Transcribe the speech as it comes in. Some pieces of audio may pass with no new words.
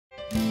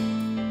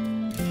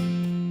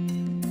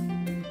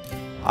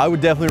I would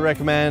definitely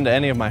recommend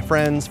any of my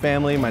friends,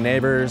 family, my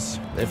neighbors,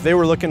 if they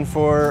were looking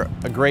for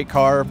a great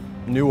car,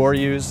 new or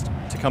used,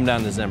 to come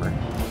down to Zimmer.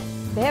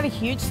 They have a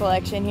huge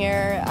selection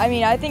here. I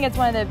mean, I think it's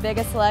one of the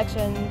biggest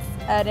selections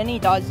at any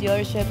Dodge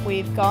dealership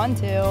we've gone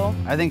to.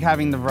 I think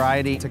having the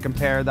variety to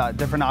compare the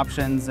different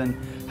options and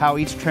how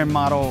each trim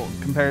model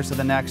compares to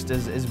the next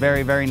is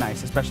very, very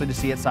nice, especially to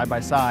see it side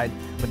by side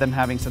with them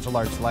having such a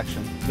large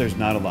selection. There's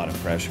not a lot of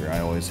pressure. I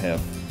always have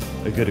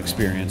a good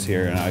experience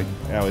here, and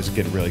I always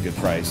get a really good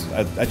price.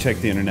 I check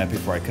the internet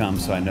before I come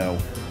so I know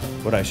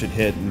what I should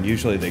hit, and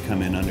usually they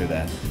come in under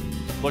that.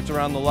 Looked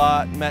around the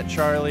lot, met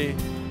Charlie,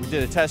 we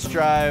did a test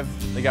drive,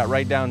 they got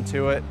right down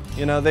to it.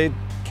 You know, they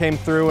came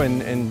through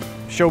and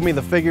showed me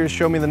the figures,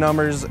 showed me the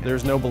numbers.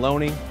 There's no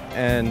baloney,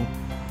 and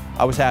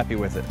I was happy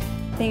with it.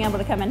 Being able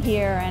to come in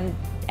here and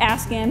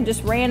ask him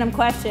just random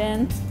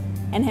questions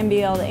and him be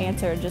able to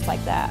answer just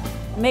like that.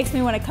 It makes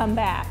me want to come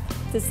back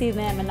to see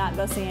them and not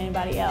go see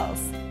anybody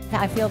else.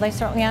 I feel they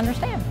certainly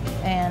understand,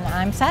 and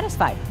I'm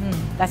satisfied.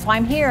 That's why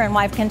I'm here and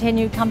why I've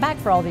continued to come back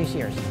for all these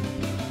years.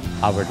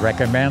 I would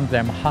recommend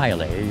them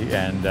highly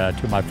and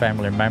to my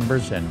family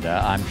members, and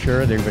I'm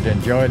sure they would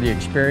enjoy the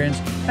experience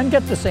and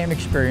get the same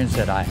experience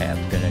that I have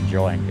been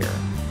enjoying here.